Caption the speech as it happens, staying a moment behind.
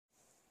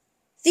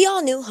The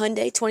all-new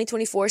Hyundai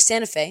 2024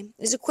 Santa Fe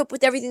is equipped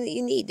with everything that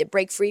you need to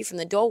break free from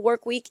the dull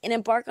work week and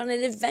embark on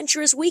an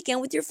adventurous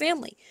weekend with your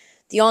family.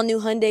 The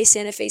all-new Hyundai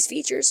Santa Fe's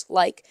features,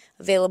 like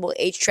available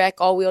H-Track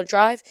all-wheel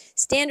drive,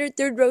 standard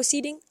third-row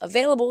seating,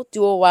 available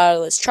dual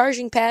wireless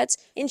charging pads,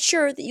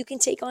 ensure that you can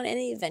take on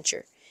any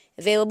adventure.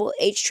 Available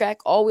H-Track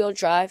all-wheel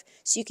drive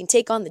so you can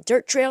take on the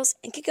dirt trails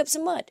and kick up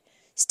some mud.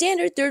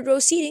 Standard third-row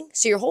seating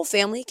so your whole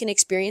family can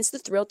experience the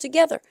thrill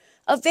together.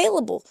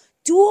 Available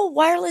dual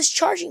wireless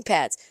charging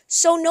pads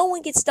so no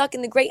one gets stuck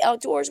in the great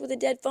outdoors with a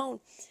dead phone.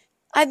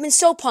 I've been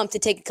so pumped to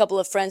take a couple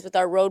of friends with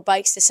our road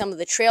bikes to some of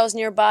the trails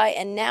nearby,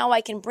 and now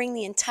I can bring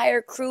the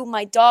entire crew,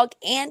 my dog,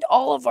 and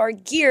all of our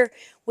gear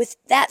with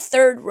that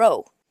third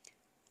row.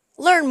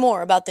 Learn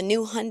more about the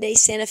new Hyundai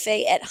Santa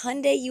Fe at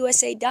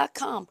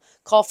HyundaiUSA.com.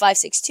 Call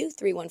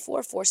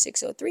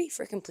 562-314-4603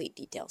 for complete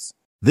details.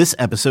 This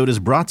episode is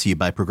brought to you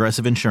by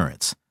Progressive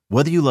Insurance.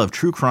 Whether you love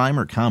true crime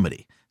or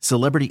comedy,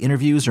 celebrity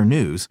interviews or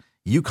news,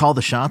 you call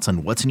the shots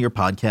on what's in your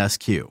podcast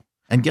queue.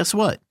 And guess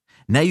what?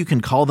 Now you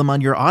can call them on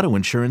your auto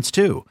insurance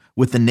too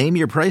with the Name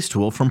Your Price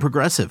tool from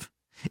Progressive.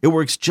 It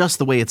works just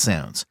the way it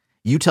sounds.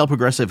 You tell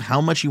Progressive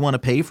how much you want to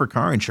pay for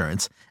car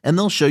insurance, and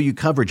they'll show you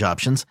coverage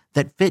options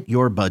that fit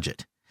your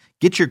budget.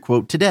 Get your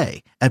quote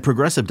today at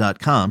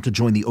Progressive.com to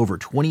join the over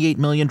 28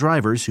 million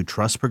drivers who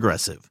trust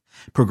Progressive.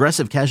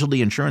 Progressive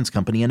Casualty Insurance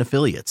Company and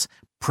Affiliates.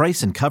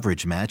 Price and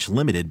coverage match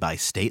limited by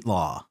state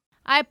law.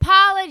 I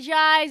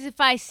apologize if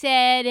I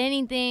said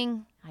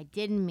anything I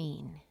didn't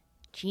mean.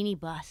 Jeannie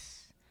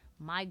Buss,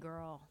 my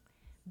girl.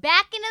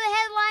 Back into the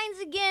headlines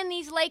again,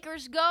 these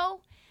Lakers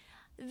go.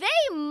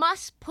 They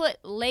must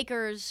put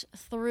Lakers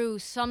through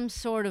some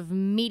sort of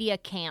media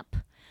camp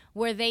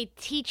where they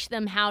teach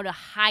them how to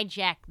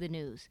hijack the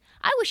news.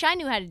 I wish I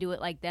knew how to do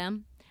it like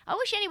them. I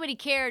wish anybody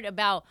cared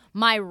about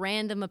my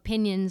random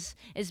opinions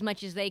as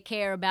much as they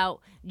care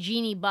about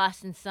Jeannie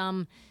Buss in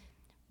some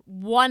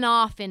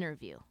one-off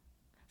interview.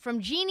 From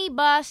Jeannie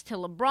Buss to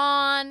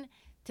LeBron,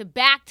 to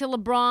back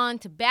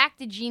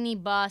to Jeannie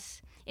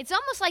Buss. It's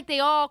almost like they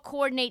all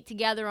coordinate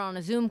together on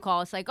a Zoom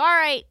call. It's like, all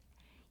right,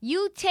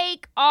 you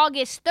take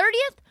August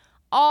 30th,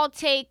 I'll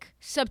take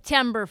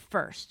September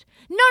 1st.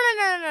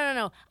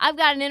 No. I've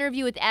got an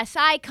interview with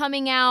SI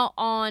coming out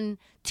on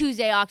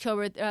Tuesday,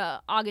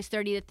 August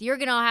 30th. You're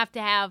going to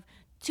have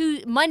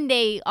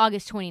Monday,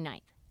 August 29th.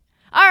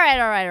 All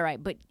right.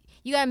 But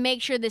you got to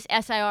make sure this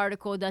SI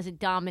article doesn't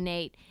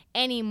dominate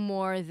any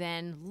more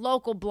than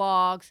local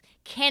blogs,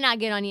 cannot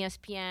get on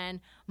ESPN,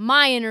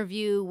 my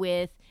interview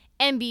with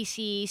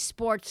NBC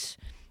Sports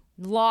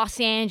Los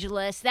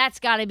Angeles, that's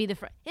got to be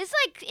it's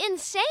like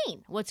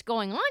insane what's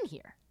going on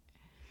here.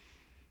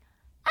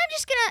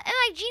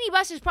 Jeannie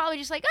Buss is probably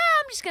just like,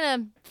 I'm just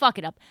going to fuck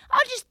it up. I'll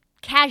just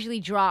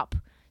casually drop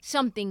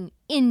something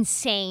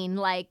insane,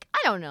 like, I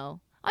don't know,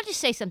 I'll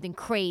just say something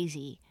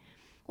crazy.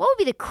 What would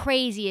be the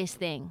craziest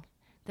thing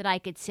that I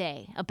could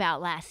say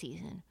about last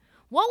season?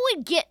 What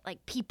would get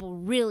like people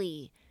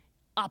really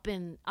up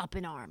in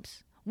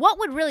arms? What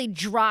would really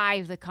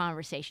drive the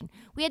conversation?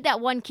 We had that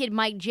one kid,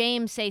 Mike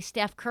James, say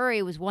Steph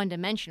Curry was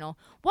one-dimensional.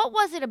 What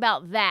was it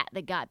about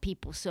that got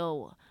people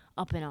so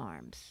up in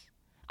arms?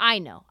 I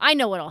know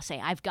what I'll say.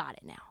 I've got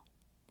it now.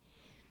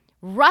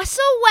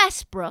 Russell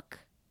Westbrook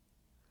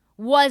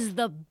was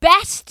the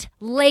best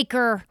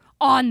Laker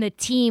on the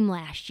team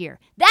last year.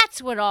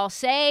 That's what I'll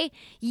say.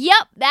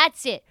 Yep,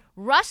 that's it.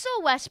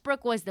 Russell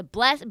Westbrook was the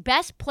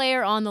best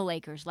player on the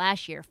Lakers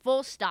last year.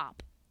 Full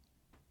stop.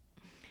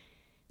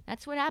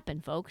 That's what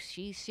happened, folks.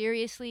 She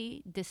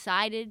seriously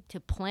decided to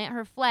plant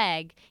her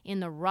flag in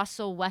the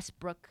Russell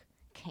Westbrook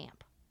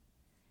camp.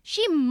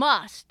 She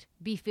must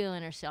be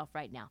feeling herself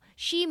right now.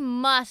 She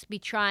must be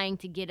trying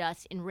to get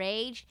us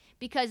enraged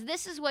because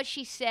this is what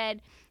she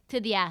said to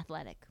The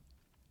Athletic.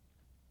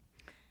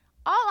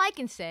 All I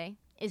can say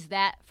is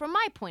that, from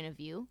my point of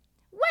view,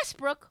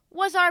 Westbrook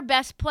was our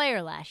best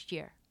player last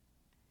year.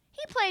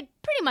 He played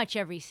pretty much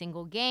every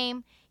single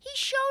game. He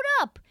showed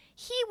up.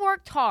 He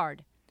worked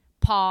hard.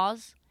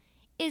 Pause.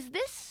 Is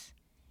this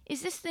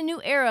the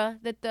new era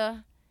that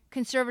the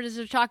conservatives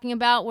are talking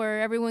about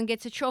where everyone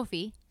gets a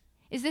trophy?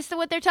 Is this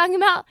what they're talking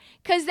about?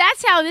 Because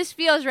that's how this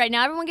feels right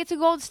now. Everyone gets a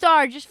gold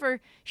star just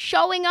for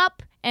showing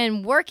up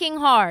and working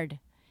hard.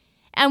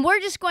 And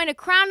we're just going to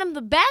crown him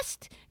the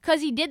best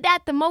because he did that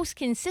the most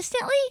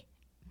consistently?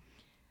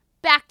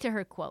 Back to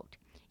her quote.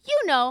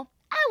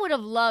 I would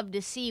have loved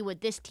to see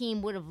what this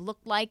team would have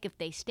looked like if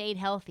they stayed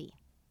healthy.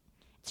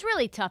 It's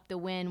really tough to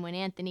win when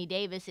Anthony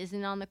Davis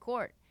isn't on the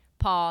court.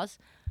 Pause.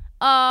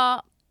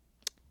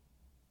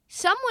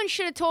 Someone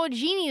should have told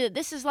Jeannie that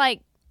this is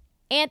like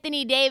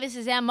Anthony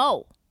Davis's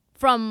MO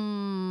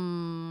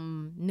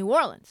from New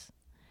Orleans.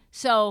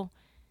 So,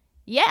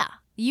 yeah,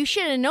 you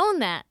should have known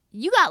that.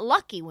 You got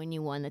lucky when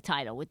you won the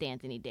title with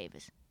Anthony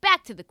Davis.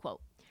 Back to the quote.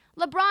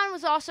 LeBron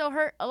was also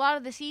hurt a lot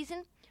of the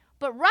season,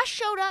 but Russ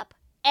showed up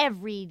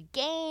every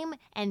game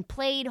and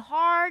played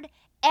hard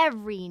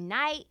every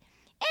night.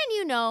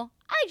 And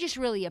I just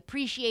really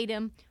appreciate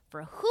him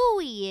for who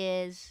he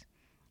is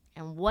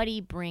and what he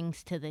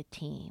brings to the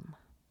team.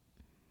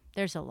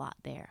 There's a lot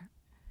there.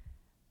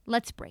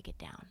 let's break it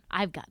down.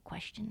 I've got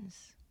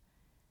questions.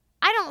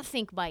 I don't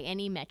think by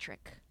any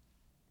metric,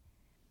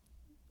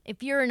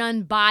 if you're an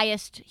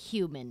unbiased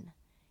human,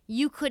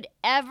 you could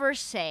ever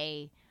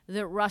say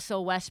that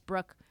Russell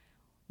Westbrook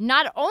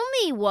not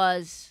only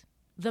was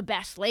the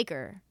best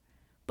Laker,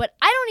 but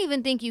I don't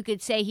even think you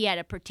could say he had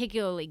a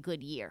particularly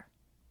good year.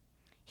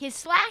 His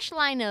slash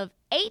line of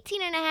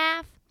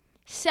 18.5,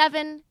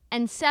 7,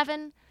 and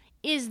 7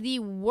 is the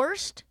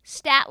worst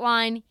stat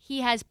line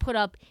he has put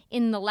up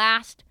in the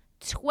last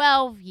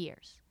 12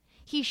 years.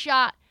 He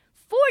shot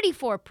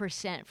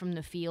 44% from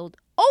the field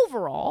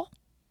overall.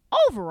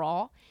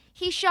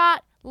 He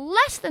shot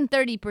less than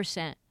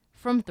 30%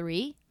 from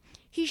 3.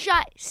 He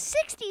shot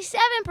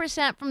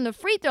 67% from the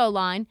free throw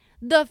line.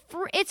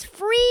 It's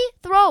free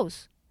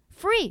throws.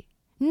 Free.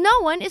 No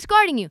one is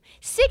guarding you.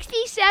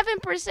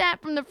 67%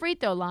 from the free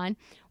throw line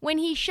when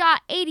he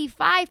shot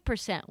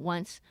 85%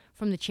 once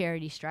from the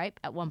charity stripe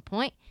at one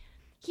point.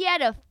 He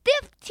had a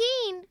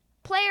 15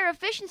 player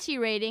efficiency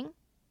rating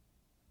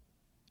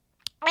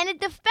and a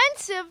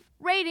defensive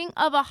rating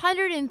of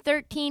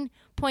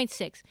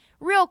 113.6.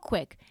 Real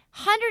quick,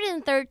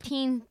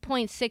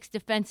 113.6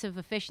 defensive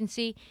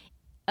efficiency,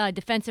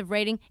 defensive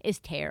rating is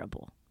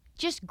terrible.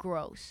 Just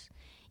gross.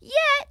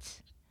 Yet,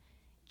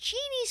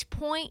 Jeannie's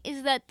point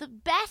is that the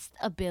best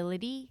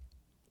ability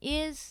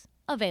is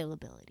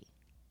availability.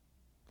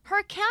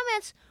 Her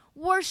comments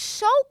were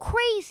so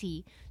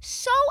crazy,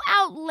 so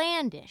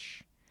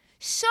outlandish,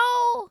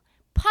 so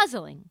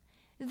puzzling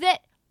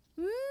that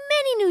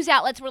many news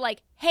outlets were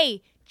like,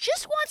 hey,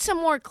 just want some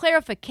more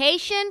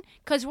clarification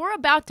because we're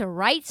about to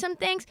write some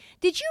things.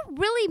 Did you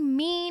really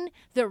mean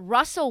that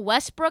Russell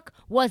Westbrook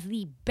was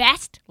the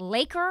best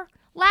Laker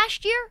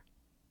last year?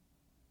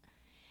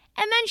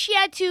 And then she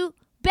had to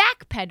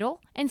backpedal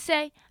and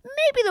say,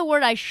 maybe the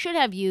word I should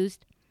have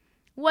used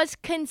was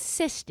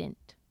consistent.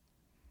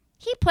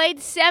 He played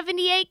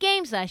 78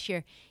 games last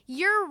year.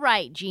 You're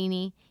right,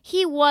 Jeannie.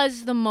 He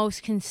was the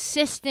most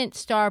consistent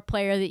star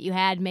player that you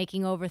had,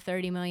 making over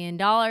 $30 million.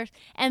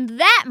 And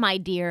that, my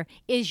dear,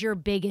 is your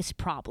biggest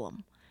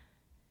problem.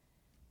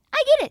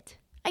 I get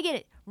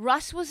it.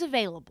 Russ was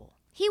available.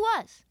 He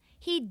was.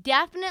 He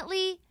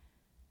definitely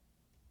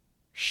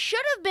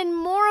should have been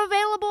more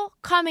available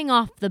coming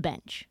off the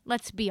bench.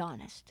 Let's be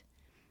honest.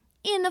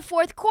 In the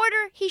fourth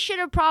quarter, he should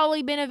have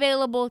probably been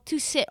available to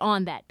sit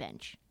on that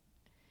bench.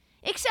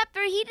 Except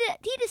for he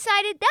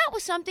decided that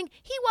was something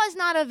he was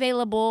not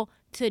available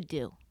to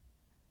do.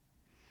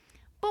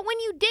 But when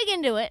you dig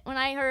into it, when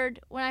I heard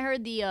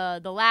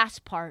the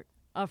last part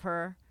of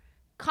her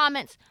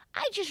comments,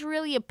 I just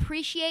really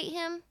appreciate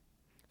him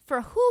for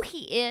who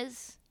he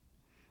is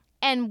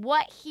and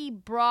what he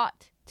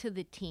brought to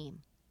the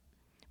team.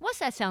 What's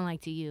that sound like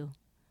to you?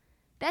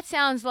 That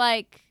sounds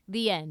like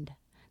the end.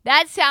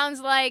 That sounds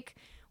like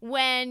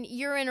when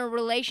you're in a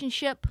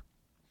relationship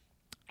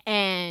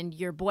and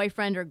your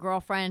boyfriend or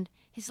girlfriend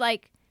is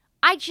like,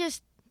 I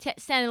just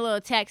sent a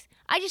little text.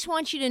 I just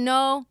want you to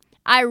know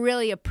I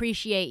really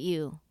appreciate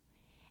you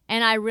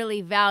and I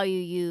really value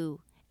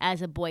you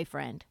as a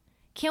boyfriend.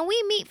 Can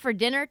we meet for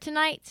dinner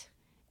tonight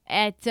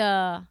at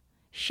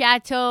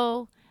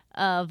Chateau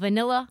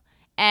Vanilla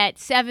at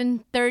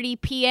 7:30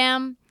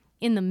 p.m.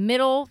 in the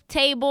middle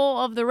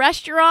table of the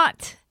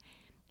restaurant?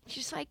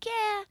 She's like,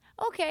 yeah,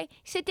 okay.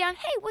 Sit down.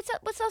 Hey, what's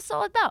up? What's this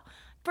all about?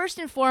 First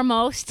and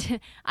foremost,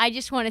 I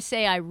just want to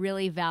say I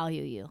really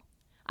value you.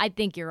 I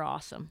think you're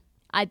awesome.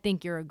 I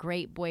think you're a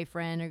great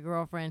boyfriend or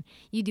girlfriend.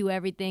 You do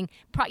everything.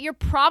 You're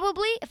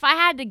probably, if I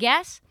had to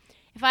guess,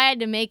 if I had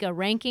to make a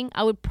ranking,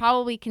 I would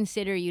probably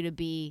consider you to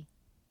be,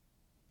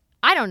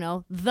 I don't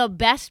know, the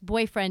best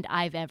boyfriend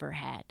I've ever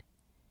had.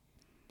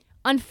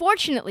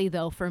 Unfortunately,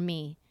 though, for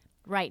me,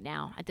 right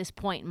now, at this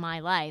point in my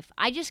life,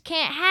 I just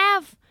can't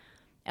have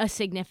a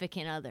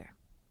significant other.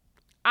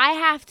 I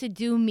have to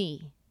do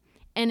me.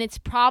 And it's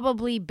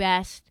probably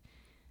best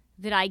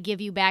that I give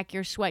you back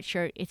your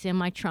sweatshirt. It's in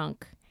my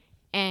trunk.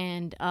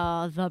 And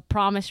the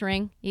promise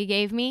ring you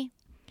gave me.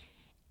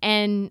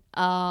 And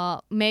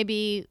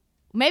maybe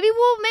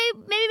we'll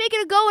make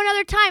it a go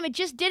another time. It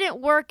just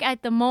didn't work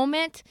at the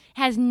moment.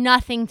 Has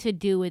nothing to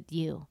do with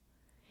you.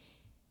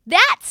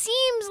 That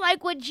seems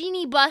like what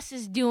Jeannie Buss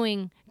is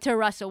doing to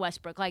Russell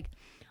Westbrook. Like,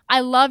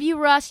 I love you,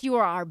 Russ. You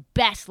were our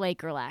best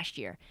Laker last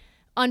year.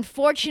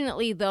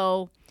 Unfortunately,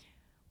 though,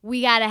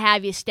 we got to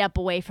have you step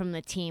away from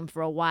the team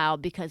for a while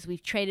because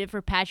we've traded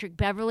for Patrick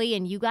Beverley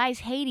and you guys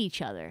hate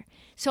each other.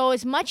 So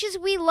as much as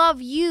we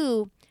love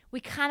you,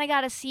 we kind of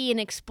got to see and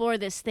explore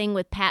this thing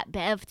with Pat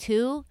Bev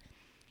too.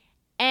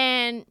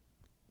 And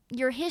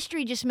your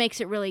history just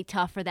makes it really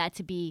tough for that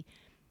to be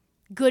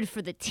good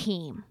for the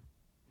team.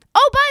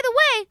 Oh, by the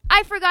way,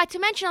 I forgot to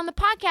mention on the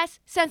podcast,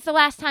 since the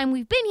last time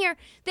we've been here,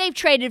 they've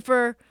traded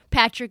for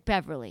Patrick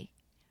Beverley,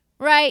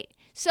 right?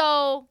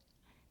 So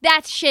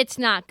that shit's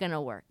not going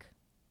to work.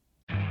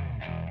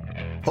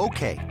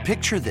 Okay,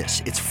 picture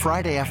this. It's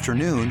Friday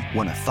afternoon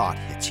when a thought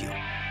hits you.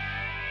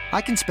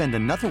 I can spend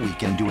another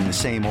weekend doing the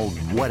same old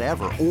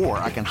whatever, or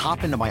I can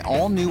hop into my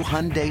all-new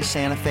Hyundai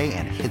Santa Fe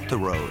and hit the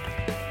road.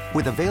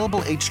 With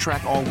available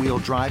H-Track all-wheel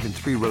drive and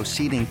 3-row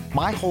seating,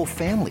 my whole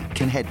family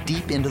can head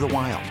deep into the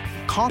wild.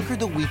 Conquer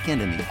the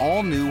weekend in the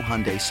all-new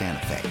Hyundai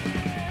Santa Fe.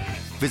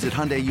 Visit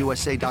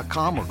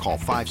HyundaiUSA.com or call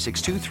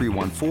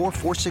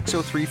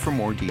 562-314-4603 for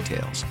more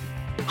details.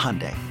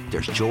 Hyundai,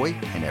 there's joy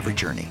in every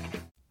journey.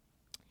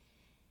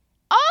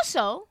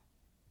 Also,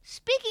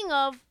 speaking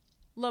of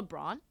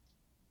LeBron,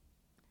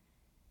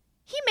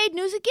 he made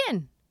news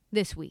again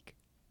this week.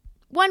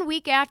 1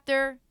 week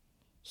after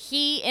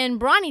he and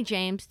Bronny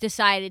James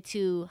decided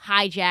to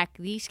hijack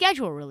the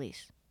schedule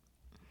release.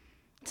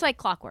 It's like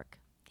clockwork.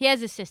 He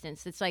has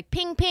assistants. It's like,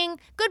 ping, ping.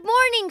 Good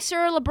morning,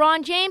 Sir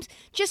LeBron James.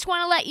 Just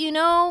want to let you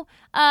know,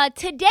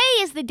 today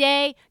is the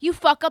day you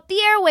fuck up the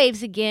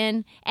airwaves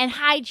again and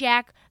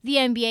hijack the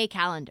NBA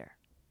calendar.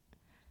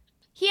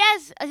 He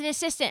has an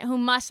assistant who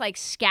must,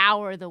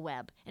 scour the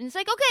web. And it's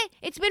like, okay,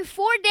 it's been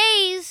 4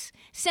 days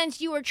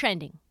since you were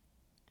trending.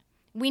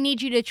 We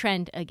need you to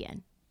trend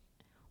again.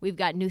 We've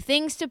got new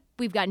things to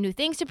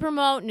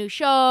promote, new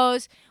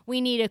shows. We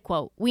need a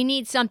quote. We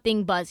need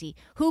something buzzy.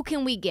 Who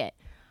can we get?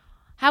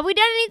 Have we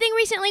done anything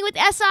recently with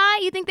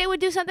SI? You think they would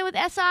do something with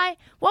SI?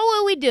 What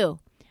will we do?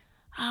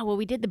 Well,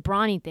 we did the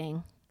Bronny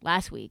thing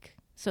last week,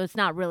 so it's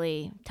not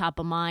really top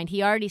of mind.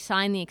 He already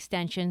signed the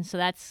extension, so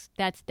that's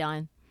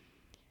done.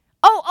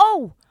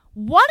 Oh,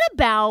 what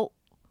about,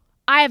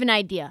 I have an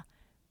idea.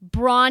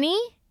 Bronny,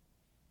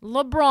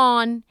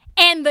 LeBron,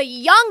 and the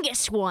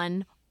youngest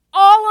one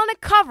all on a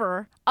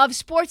cover of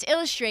Sports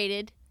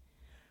Illustrated.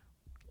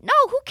 No,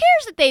 who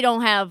cares that they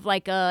don't have,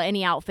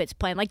 any outfits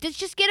planned?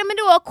 Just get them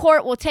into a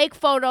court. We'll take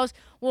photos.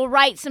 We'll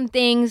write some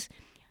things.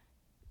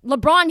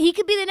 LeBron, he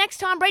could be the next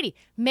Tom Brady.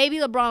 Maybe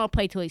LeBron will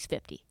play till he's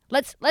 50.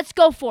 Let's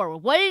go forward.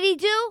 What did he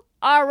do?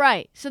 All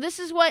right. So this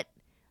is what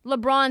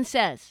LeBron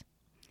says.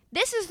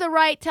 This is the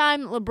right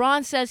time.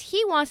 LeBron says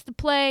he wants to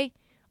play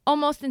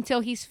almost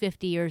until he's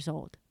 50 years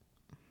old.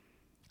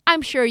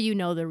 I'm sure you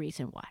know the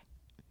reason why.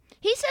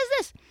 He says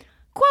this,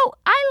 quote,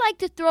 I like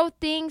to throw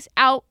things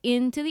out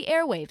into the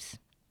airwaves.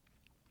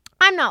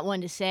 I'm not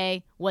one to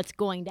say what's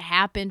going to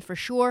happen for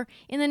sure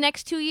in the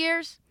next 2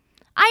 years.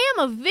 I am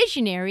a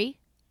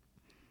visionary,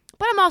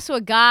 but I'm also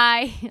a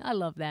guy. I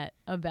love that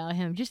about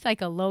him. Just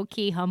like a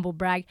low-key humble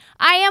brag.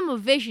 I am a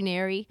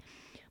visionary,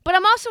 but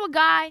I'm also a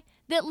guy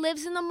that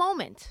lives in the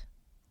moment.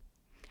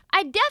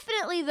 I'd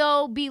definitely,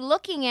 though, be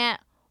looking at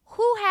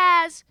who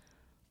has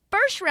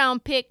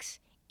first-round picks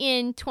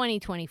in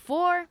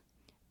 2024,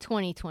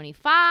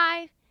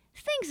 2025,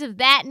 things of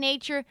that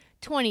nature,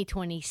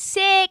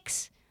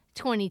 2026,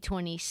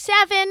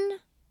 2027.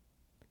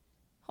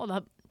 Hold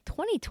up,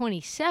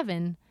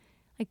 2027?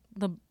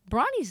 The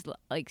Bronny's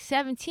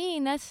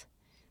 17. That's,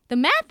 the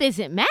math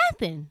isn't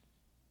mathing.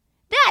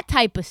 That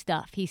type of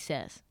stuff, he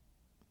says.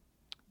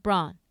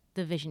 Bron,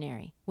 the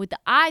visionary, with the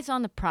eyes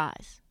on the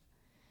prize.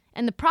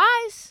 And the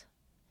prize?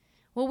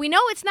 Well, we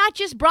know it's not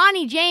just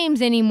Bronny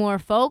James anymore,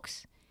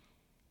 folks.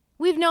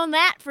 We've known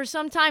that for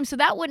some time, so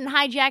that wouldn't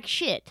hijack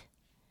shit.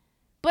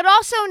 But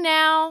also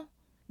now,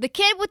 the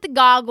kid with the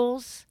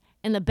goggles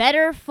and the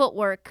better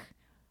footwork,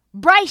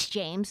 Bryce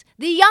James,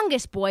 the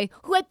youngest boy,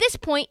 who at this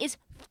point is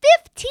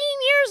 15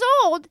 years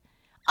old.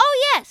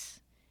 Oh,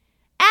 yes.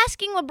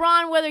 Asking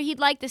LeBron whether he'd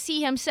like to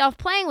see himself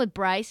playing with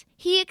Bryce,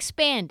 he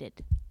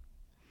expanded.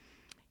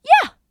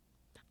 Yeah,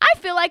 I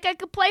feel like I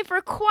could play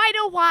for quite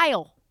a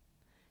while.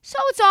 So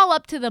it's all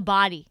up to the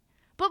body.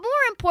 But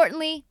more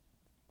importantly,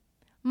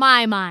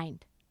 my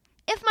mind.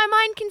 If my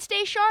mind can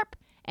stay sharp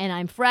and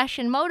I'm fresh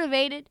and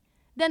motivated,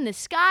 then the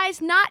sky's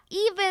not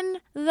even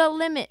the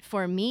limit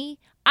for me.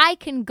 I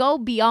can go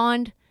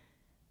beyond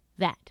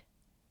that.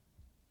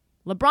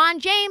 LeBron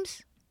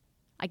James,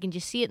 I can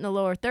just see it in the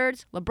lower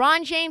thirds.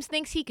 LeBron James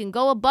thinks he can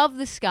go above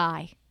the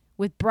sky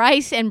with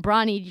Bryce and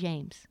Bronny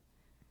James.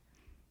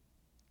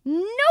 No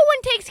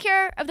one takes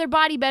care of their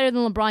body better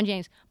than LeBron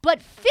James.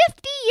 But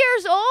 50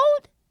 years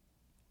old?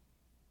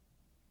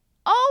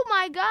 Oh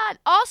my God.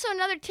 Also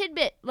another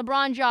tidbit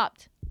LeBron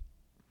dropped.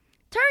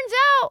 Turns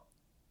out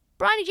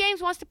Bronny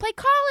James wants to play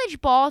college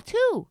ball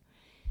too.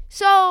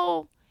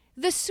 So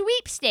the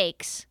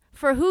sweepstakes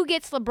for who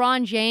gets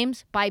LeBron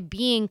James by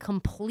being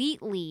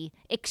completely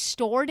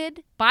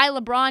extorted by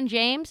LeBron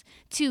James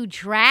to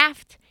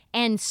draft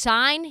and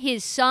sign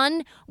his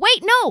son.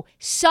 Wait, no,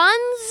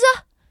 sons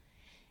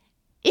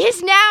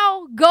is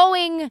now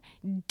going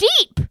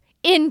deep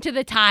into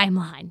the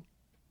timeline.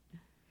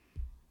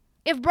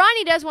 If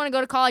Bronny does want to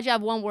go to college, I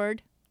have one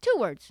word, 2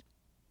 words.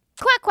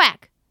 Quack,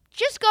 quack.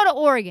 Just go to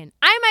Oregon.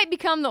 I might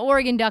become the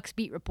Oregon Ducks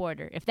beat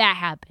reporter if that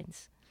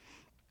happens.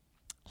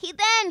 He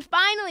then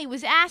finally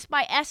was asked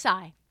by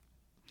SI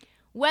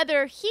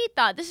whether he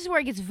thought, this is where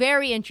it gets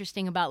very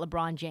interesting about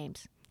LeBron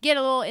James. Get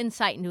a little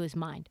insight into his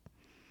mind.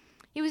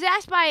 He was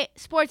asked by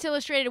Sports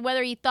Illustrated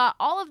whether he thought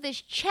all of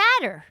this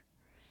chatter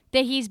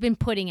that he's been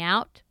putting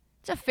out,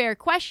 it's a fair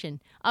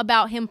question,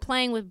 about him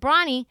playing with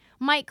Bronny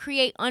might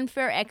create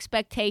unfair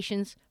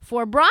expectations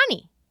for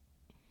Bronny.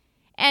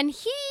 And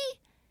he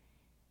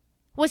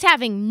was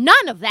having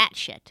none of that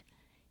shit.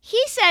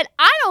 He said,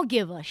 I don't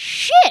give a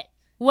shit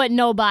what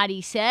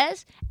nobody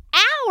says.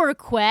 Our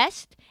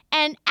quest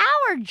And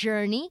our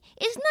journey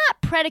is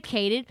not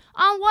predicated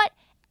on what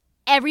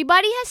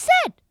everybody has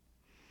said.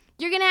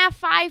 You're going to have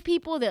 5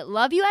 people that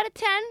love you out of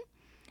 10.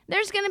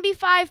 There's going to be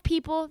 5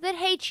 people that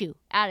hate you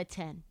out of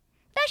 10.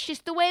 That's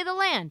just the way of the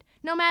land,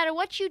 no matter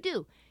what you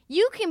do.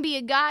 You can be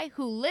a guy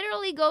who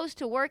literally goes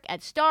to work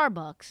at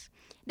Starbucks.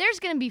 There's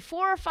going to be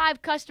 4 or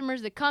 5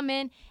 customers that come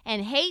in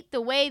and hate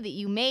the way that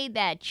you made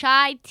that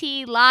chai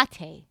tea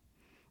latte.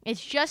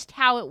 It's just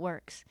how it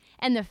works.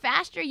 And the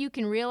faster you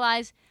can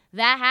realize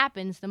that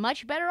happens, the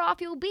much better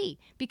off you'll be,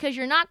 because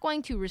you're not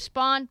going to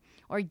respond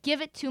or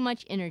give it too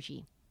much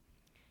energy.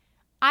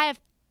 I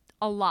have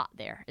a lot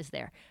there, is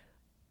there.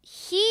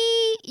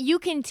 He, you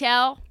can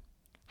tell,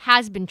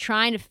 has been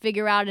trying to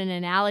figure out an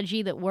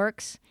analogy that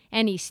works,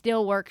 and he's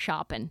still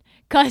workshopping.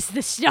 Because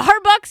the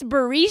Starbucks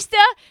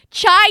barista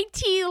chai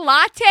tea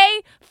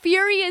latte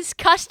furious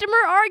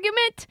customer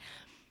argument,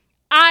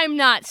 I'm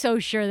not so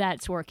sure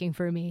that's working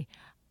for me.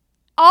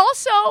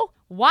 Also,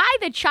 why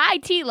the chai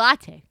tea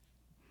latte?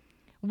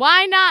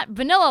 Why not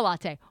vanilla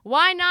latte?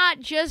 Why not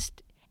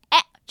just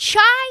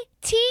chai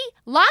tea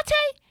latte?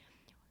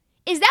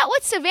 Is that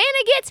what Savannah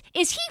gets?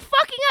 Is he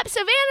fucking up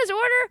Savannah's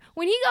order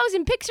when he goes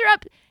and picks her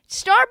up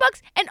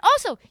Starbucks? And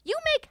also, you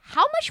make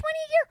how much money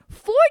a year?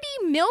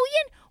 40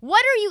 million?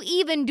 What are you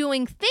even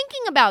doing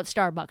thinking about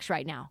Starbucks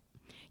right now?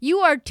 You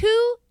are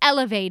too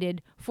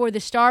elevated for the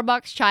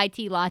Starbucks chai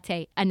tea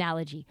latte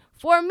analogy.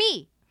 For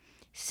me,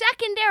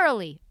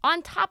 secondarily,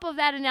 on top of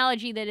that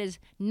analogy that is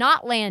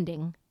not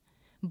landing,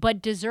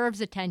 but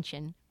deserves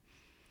attention,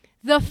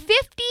 the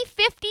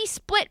 50-50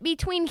 split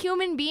between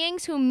human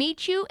beings who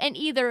meet you and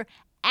either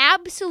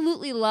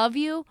absolutely love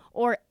you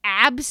or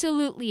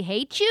absolutely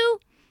hate you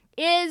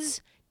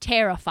is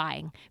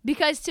terrifying.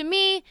 Because to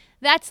me,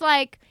 that's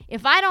like,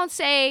 if I don't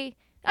say,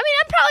 I'm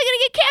probably going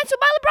to get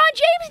canceled by LeBron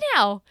James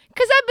now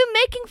because I've been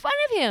making fun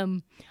of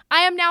him.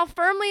 I am now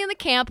firmly in the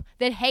camp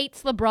that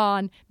hates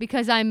LeBron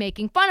because I'm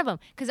making fun of him.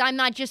 Because I'm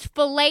not just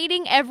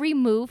filleting every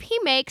move he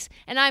makes,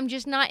 and I'm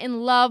just not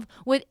in love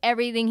with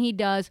everything he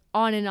does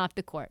on and off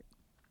the court.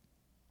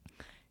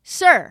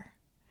 Sir,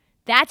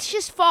 that's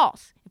just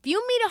false. If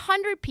you meet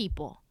 100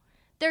 people,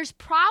 there's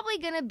probably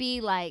going to be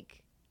one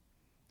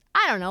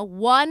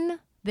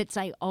that's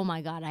like, oh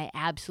my God, I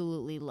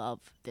absolutely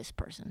love this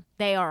person.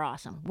 They are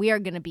awesome. We are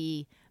going to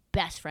be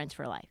best friends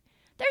for life.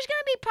 There's going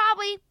to be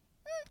probably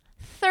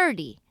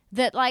 30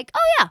 that like,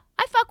 oh yeah,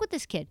 I fuck with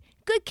this kid.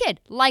 Good kid.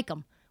 Like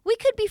him. We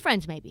could be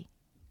friends maybe.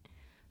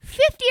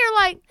 50 are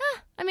like,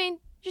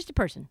 just a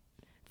person.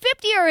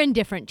 50 are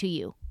indifferent to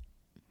you.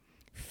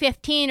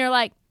 15 are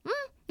like,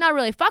 not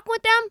really fucking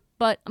with them,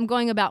 but I'm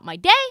going about my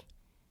day.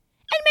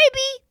 And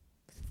maybe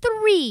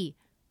 3,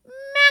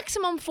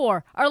 maximum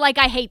 4 are like,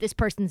 I hate this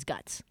person's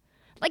guts.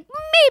 Like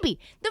maybe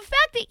the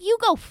fact that you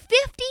go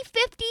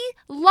 50-50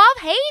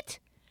 love-hate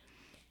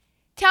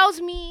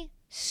tells me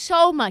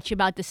so much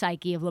about the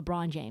psyche of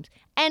LeBron James.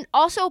 And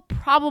also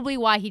probably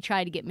why he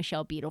tried to get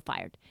Michelle Beadle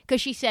fired.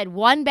 Because she said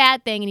one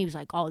bad thing and he was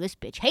like, oh, this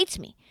bitch hates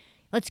me.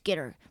 Let's get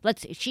her.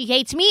 She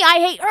hates me, I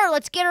hate her.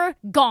 Let's get her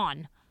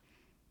gone.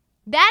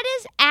 That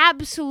is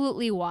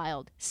absolutely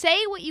wild.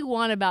 Say what you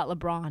want about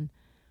LeBron,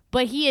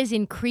 but he is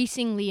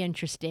increasingly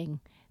interesting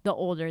the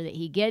older that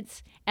he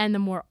gets and the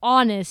more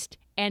honest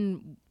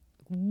and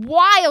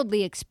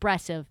wildly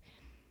expressive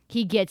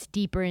he gets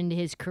deeper into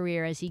his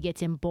career as he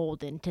gets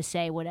emboldened to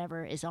say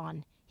whatever is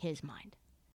on his mind.